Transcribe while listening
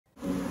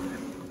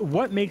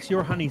What makes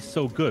your honey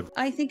so good?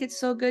 I think it's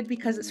so good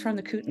because it's from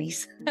the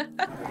Kootenays.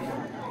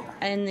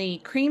 In the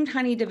creamed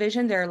honey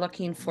division, they're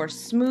looking for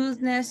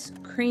smoothness,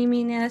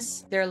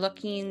 creaminess. They're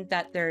looking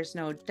that there's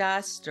no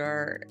dust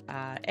or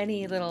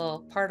any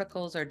little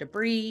particles or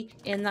debris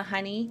in the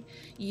honey.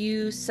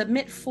 You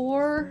submit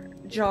 4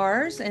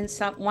 jars in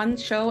one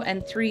show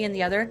and 3 in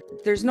the other.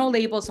 There's no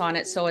labels on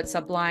it, so it's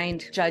a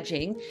blind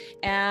judging.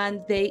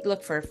 And they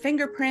look for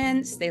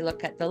fingerprints. They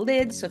look at the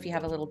lid. So if you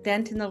have a little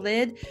dent in the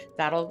lid,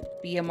 that'll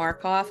be a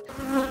mark off.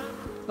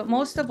 But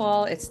most of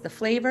all, it's the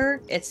flavor,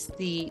 it's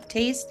the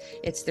taste,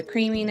 it's the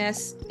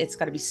creaminess. It's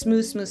got to be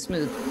smooth, smooth,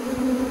 smooth.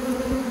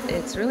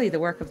 It's really the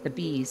work of the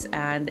bees,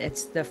 and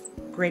it's the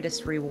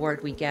greatest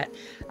reward we get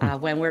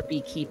when we're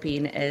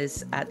beekeeping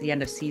is at the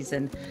end of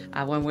season,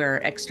 when we're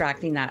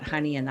extracting that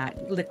honey and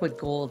that liquid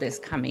gold is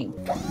coming.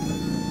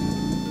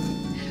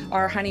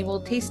 Our honey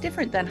will taste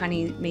different than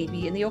honey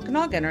maybe in the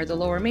Okanagan or the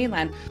Lower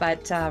Mainland,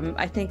 but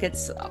I think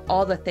it's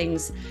all the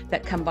things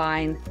that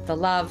combine the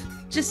love,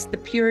 just the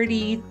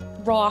purity,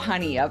 raw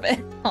honey of it.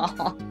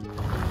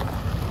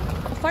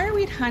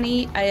 Fireweed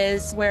honey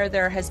is where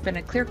there has been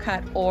a clear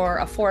cut or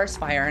a forest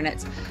fire, and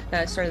it's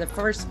sort of the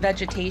first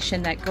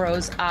vegetation that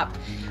grows up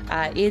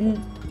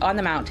on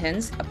the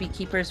mountains.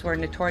 Beekeepers were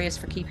notorious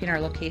for keeping our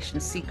location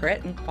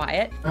secret and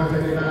quiet.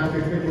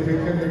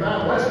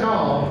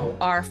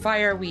 Our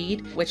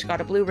fireweed, which got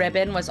a blue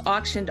ribbon, was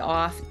auctioned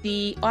off.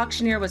 The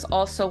auctioneer was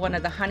also one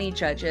of the honey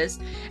judges,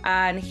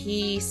 and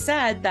he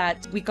said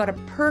that we got a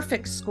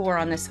perfect score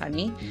on this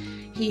honey.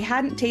 He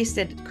hadn't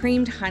tasted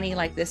creamed honey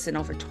like this in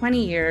over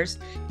 20 years.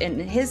 In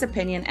his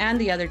opinion, and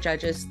the other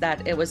judges,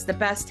 that it was the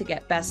best to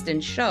get best in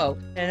show.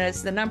 And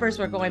as the numbers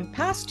were going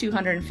past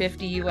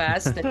 250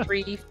 US, the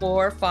 3,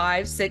 4,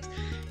 5, 6,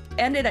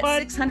 ended at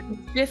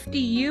 650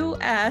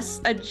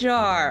 US a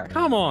jar.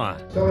 Come on.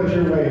 So is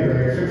your way,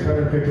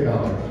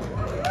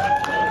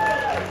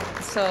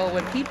 $650. So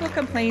when people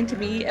complain to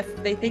me if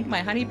they think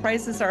my honey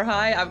prices are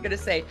high, I'm going to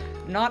say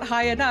not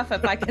high enough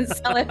if I can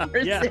sell it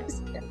for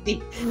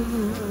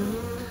 $650.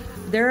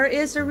 There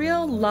is a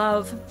real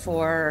love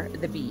for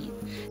the bee.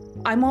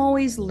 I'm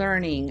always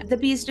learning. The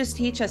bees just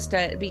teach us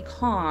to be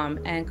calm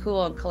and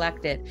cool and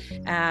collected,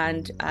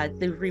 and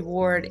the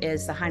reward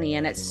is the honey,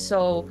 and it's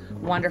so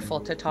wonderful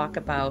to talk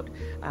about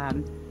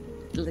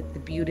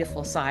the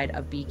beautiful side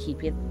of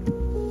beekeeping.